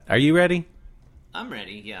Are you ready? I'm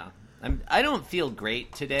ready, yeah. I don't feel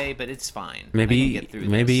great today, but it's fine. Maybe I can get through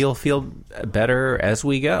maybe this. you'll feel better as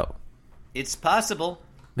we go. It's possible.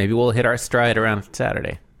 Maybe we'll hit our stride around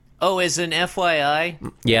Saturday. Oh, as an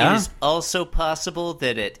FYI, Yeah? it is also possible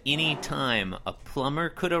that at any time a plumber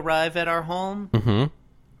could arrive at our home. Mm-hmm.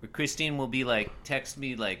 Where Christine will be like, text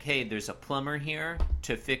me like, hey, there's a plumber here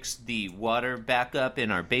to fix the water backup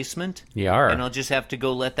in our basement. Yeah. And I'll just have to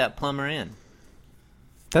go let that plumber in.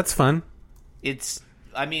 That's fun. It's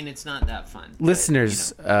not that fun.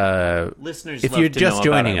 Listeners, Listeners, if love you're to just know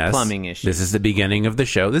joining about our us, plumbing issues. this is the beginning of the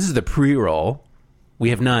show. This is the pre-roll.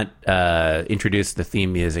 We have not introduced the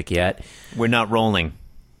theme music yet. We're not rolling.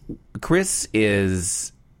 Chris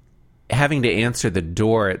is having to answer the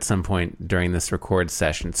door at some point during this record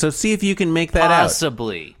session. So see if you can make that out.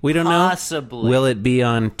 Possibly. We don't Possibly. know. Will it be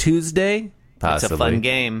on Tuesday? Possibly. It's a fun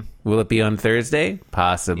game. Will it be on Thursday?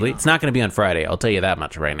 Possibly. Yeah. It's not going to be on Friday. I'll tell you that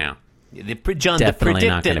much right now. John, Definitely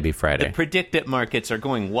not gonna be Friday. The predicted markets are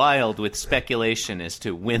going wild with speculation as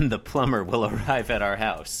to when the plumber will arrive at our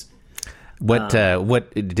house. What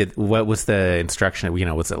was the instruction?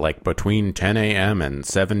 Was it like between 10 a.m. and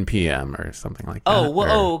 7 p.m. or something like that?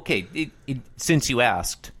 Okay. Since you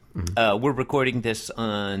asked, we're recording this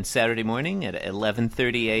on Saturday morning at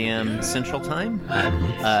 11:30 a.m. Central Time.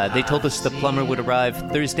 They told us the plumber would arrive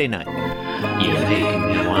Thursday night.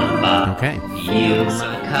 Okay.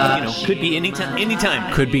 Could be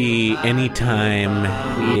anytime. Could be any time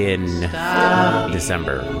in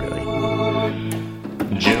December, really.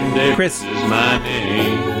 Jim Davis Chris, is my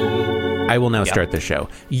name. I will now start the show.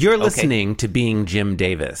 You're listening to Being Jim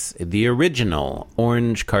Davis, the original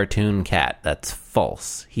orange cartoon cat. That's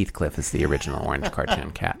false. Heathcliff is the original orange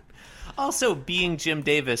cartoon cat. Also, Being Jim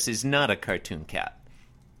Davis is not a cartoon cat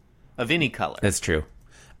of any color. That's true.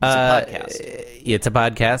 It's a podcast. It's a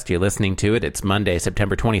podcast. You're listening to it. It's Monday,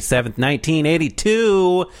 September 27th,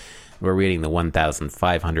 1982. We're reading the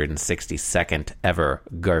 1,562nd ever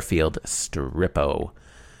Garfield Strippo.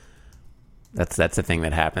 That's the thing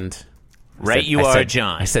that happened.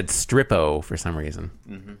 John. I said Strippo for some reason.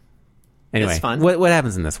 Mm-hmm. Anyway, That's fun. What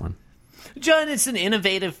happens in this one? John, it's an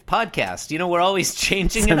innovative podcast. We're always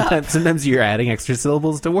changing it up. Sometimes you're adding extra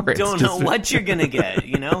syllables to words. Don't know what you're going to get,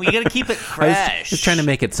 You got to keep it fresh. I was just trying to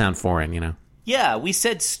make it sound foreign, Yeah, we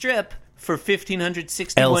said strip for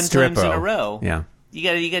 1,561 El times Strippo. in a row. Yeah. You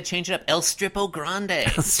got to change it up. El Strippo Grande.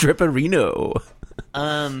 Stripperino.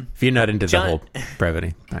 If you're not into John- the whole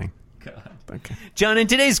brevity thing. God. Okay. John, in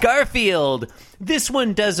today's Garfield, this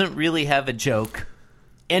one doesn't really have a joke,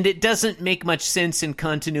 and it doesn't make much sense in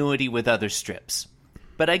continuity with other strips.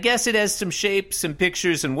 But I guess it has some shapes, some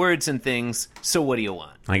pictures, and words and things, so what do you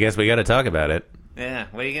want? I guess we got to talk about it. Yeah,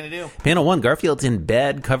 what are you going to do? Panel 1, Garfield's in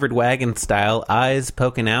bed, covered wagon style, eyes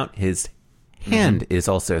poking out. His hand is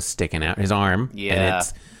also sticking out, his arm. Yeah. And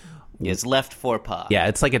it's, His left forepaw. yeah,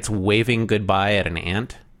 it's like it's waving goodbye at an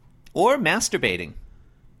ant. Or masturbating.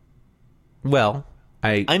 Well,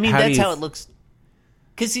 that's how it looks.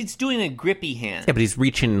 Because he's doing a grippy hand. Yeah, but he's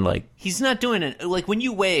reaching like... He's not doing it... Like, when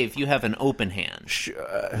you wave, you have an open hand.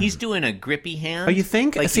 He's doing a grippy hand. Oh, you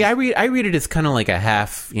think? Like See, I read it as kind of like a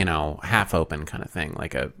half open kind of thing,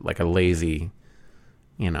 like a lazy,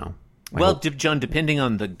 John, depending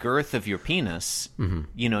on the girth of your penis,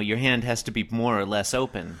 your hand has to be more or less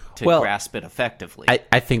open to grasp it effectively.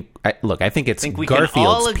 I think it's we can all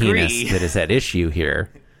Garfield's agree. penis that is at issue here.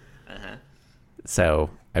 So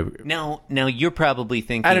Now you're probably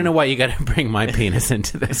thinking... I don't know why you got to bring my penis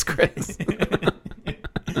into this, Chris.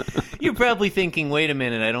 You're probably thinking, wait a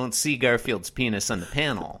minute, I don't see Garfield's penis on the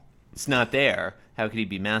panel. It's not there. How could he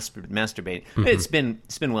be masturbating? Mm-hmm. It's been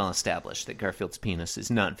well established that Garfield's penis is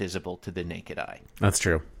not visible to the naked eye. That's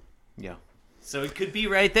true. Yeah. So it could be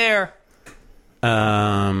right there.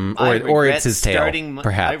 Or it's his tail,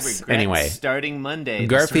 perhaps. Anyway, starting Monday,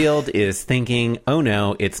 Garfield is thinking, "Oh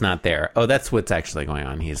no, it's not there." Oh, that's what's actually going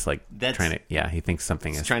on. He's like trying to. Yeah, he thinks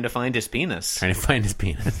something is trying to find his penis. Trying to find his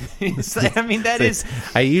penis. That is.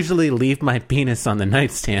 I usually leave my penis on the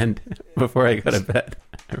nightstand before I go to bed.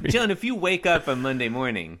 John, if you wake up on Monday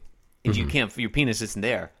morning and you can't, your penis isn't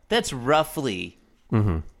there, that's roughly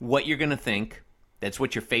what you're going to think. That's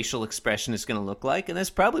what your facial expression is going to look like, and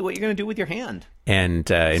that's probably what you're going to do with your hand. And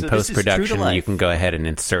in post-production, you can go ahead and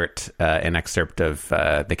insert an excerpt of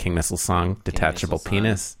the King Missile song, Detachable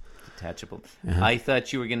Penis. Detachable. I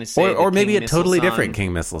thought you were going to say... Or maybe a King totally Missile different song.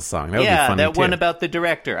 King Missile song. That would be funny, that too. one about the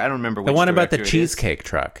director. I don't remember which The one about the director it is. cheesecake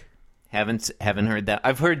truck. Haven't heard that.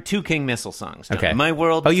 I've heard two King Missile songs. John. Okay. In my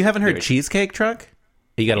world... Oh, you haven't heard Cheesecake Truck?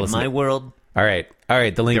 You got to listen. In my world... All right.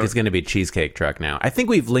 The link is going to be Cheesecake Truck now. I think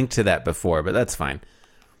we've linked to that before, but that's fine.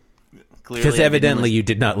 Clearly, Because I didn't evidently listen- you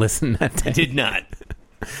did not listen that day. did not.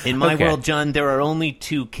 In my Okay. world, John, there are only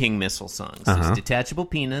 2 King Missile songs. There's Detachable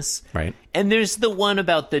Penis. Right. And there's the one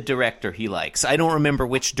about the director he likes. I don't remember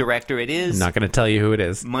which director it is. I'm not going to tell you who it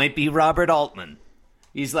is. Might be Robert Altman.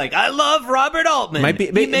 He's like, I love Robert Altman. Might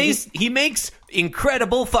be- he makes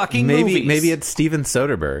incredible fucking movies. Maybe it's Steven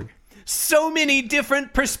Soderbergh. So many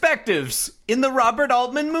different perspectives in the Robert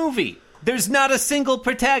Altman movie. There's not a single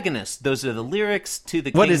protagonist. Those are the lyrics to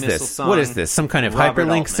the What King is Missile this? song. What is this? Some kind of Robert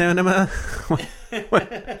hyperlink Altman. cinema?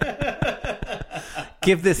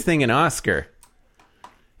 Give this thing an Oscar.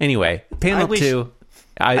 Anyway, panel I wish- 2.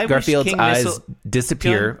 wish Garfield's King eyes Missile-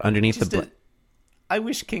 disappear John, underneath the... just I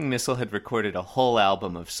wish King Missile had recorded a whole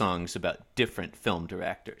album of songs about different film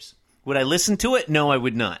directors. Would I listen to it? No, I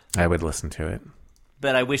would not. I would listen to it.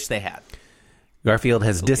 But I wish they had. Garfield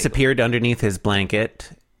has disappeared underneath his blanket.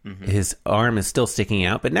 His arm is still sticking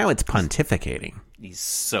out, but now it's pontificating. He's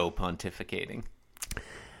so pontificating.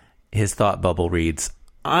 His thought bubble reads,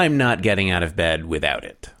 I'm not getting out of bed without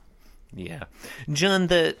it. Yeah. John,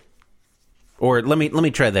 Or let me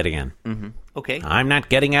try that again. okay, I'm not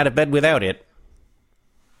getting out of bed without it.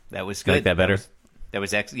 that was You good. like that better? That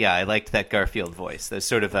was yeah, I liked that Garfield voice. That's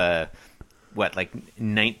sort of a,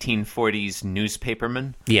 1940s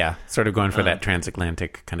newspaperman? Yeah, sort of going for that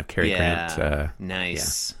transatlantic kind of Cary Yeah, Grant.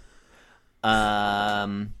 nice.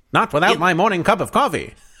 Not without my morning cup of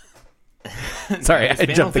coffee. Sorry, I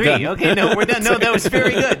Panel jumped the 3. gun. Okay, no, we're done. No, that was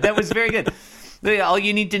very good. That was very good. All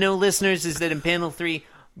you need to know, listeners, is that in panel 3,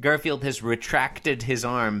 Garfield has retracted his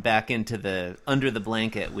arm back into under the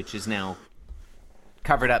blanket, which is now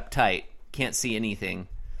covered up tight. Can't see anything.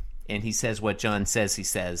 And he says what John says he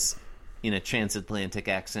says in a transatlantic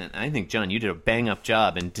accent. I think, John, you did a bang-up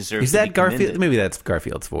job and deserve Is to that be Garfield? commended. Maybe that's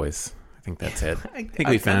Garfield's voice. I think that's it. I think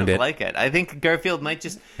we found kind of it. like it. I think Garfield might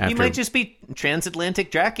just... he After- might just be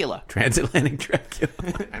transatlantic Dracula. Transatlantic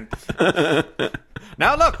Dracula.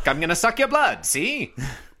 Now look, I'm gonna suck your blood. See?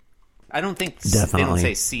 I don't think they Definitely. don't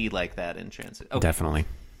say "see" like that in transit. Okay. Definitely.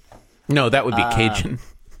 No, that would be Cajun.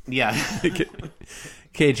 Yeah.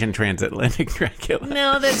 Cajun transatlantic Dracula.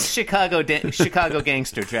 No, that's Chicago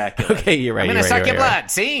gangster Dracula. Okay, you're right. I'm gonna you're right, suck you're your right,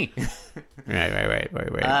 blood. See? Right.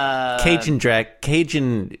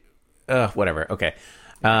 Cajun. Whatever. Okay.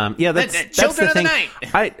 Yeah, that's The that's Children the of the thing.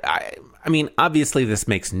 Night. I mean, obviously, this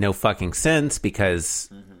makes no fucking sense because,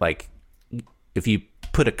 like, if you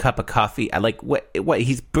put a cup of coffee, I like what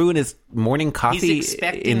he's brewing his morning coffee He's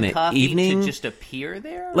expecting in the coffee evening. to just appear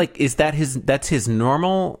there. Like, is that that's his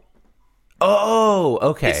normal? Oh,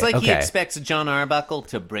 okay. It's like okay. he expects John Arbuckle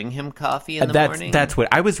to bring him coffee in the morning. That's what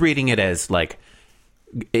I was reading it as. Like,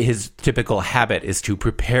 his typical habit is to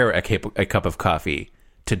prepare a cup of coffee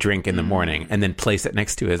to drink in the morning and then place it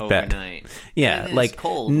next to his bed. Overnight. Yeah, And like it's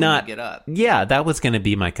cold not when you get up. Yeah, that was going to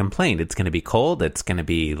be my complaint. It's going to be cold. It's going to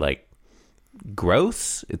be like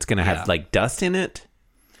gross. It's going to have like dust in it.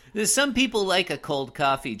 There's some people like a cold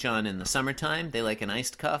coffee, John, in the summertime. They like an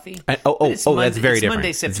iced coffee. That's It's very different. Monday,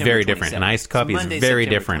 It's September very different. 27th. An iced coffee It's Monday, is very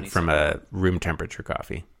September different from a room temperature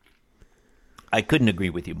coffee. I couldn't agree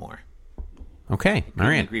with you more. Okay, all I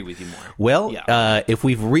right. agree with you more. Well, Yeah. if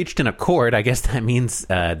we've reached an accord, I guess that means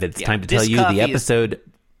that it's time to This tell you coffee the is- episode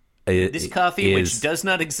This coffee, which is does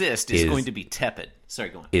not exist, is is- going to be tepid. Sorry,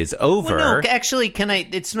 go on. is over. Well, no, actually,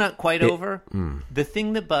 it's not quite over. The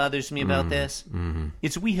thing that bothers me about this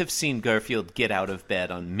is we have seen Garfield get out of bed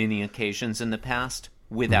on many occasions in the past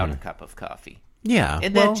without a cup of coffee. Yeah,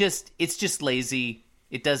 And well, it's just lazy.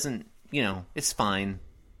 It doesn't, it's fine.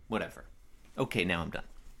 Whatever. Okay, now I'm done.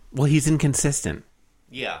 well, he's inconsistent.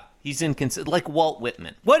 Yeah. He's inconsistent. Like Walt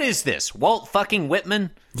Whitman. What is this? Walt fucking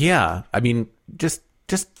Whitman? Yeah, I mean, just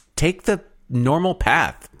take the normal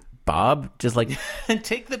path, Bob. Just like And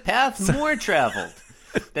take the path more traveled.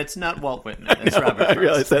 That's not Walt Whitman. That's Robert I Frost.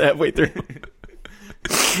 realized that halfway through.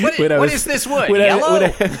 What is this wood? When Yellow? I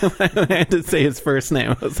had to say his first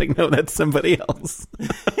name, I was like, no, that's somebody else.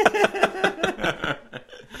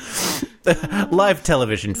 Live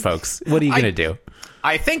television, folks. What are you going to do?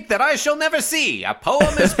 I think that I shall never see a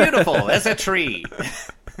poem as beautiful as a tree.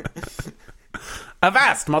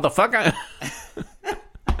 Avast, motherfucker.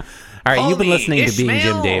 All right, Call you've been me listening to Being Jim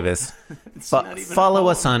Ishmael. Davis. not even a Follow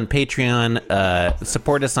poem. us on Patreon.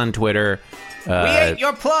 Support us on Twitter. We ate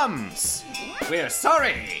your plums. We're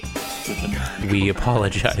sorry. We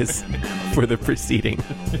apologize for the proceeding.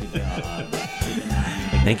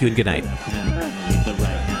 Thank you and good night.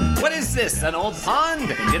 What is this? An old pond?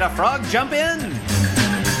 Did a frog jump in?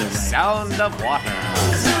 Sound of water.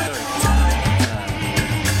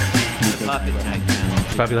 The popular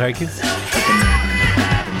haiku. Popular haiku?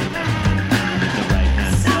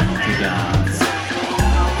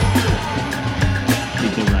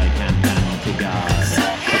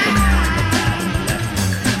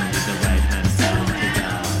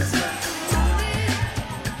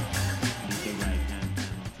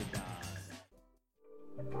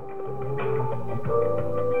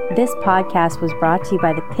 This podcast was brought to you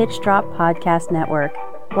by the Pitch Drop Podcast Network.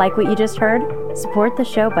 Like what you just heard? Support the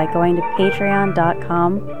show by going to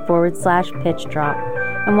patreon.com/pitchdrop.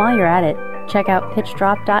 And while you're at it, check out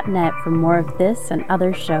pitchdrop.net for more of this and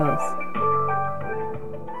other shows.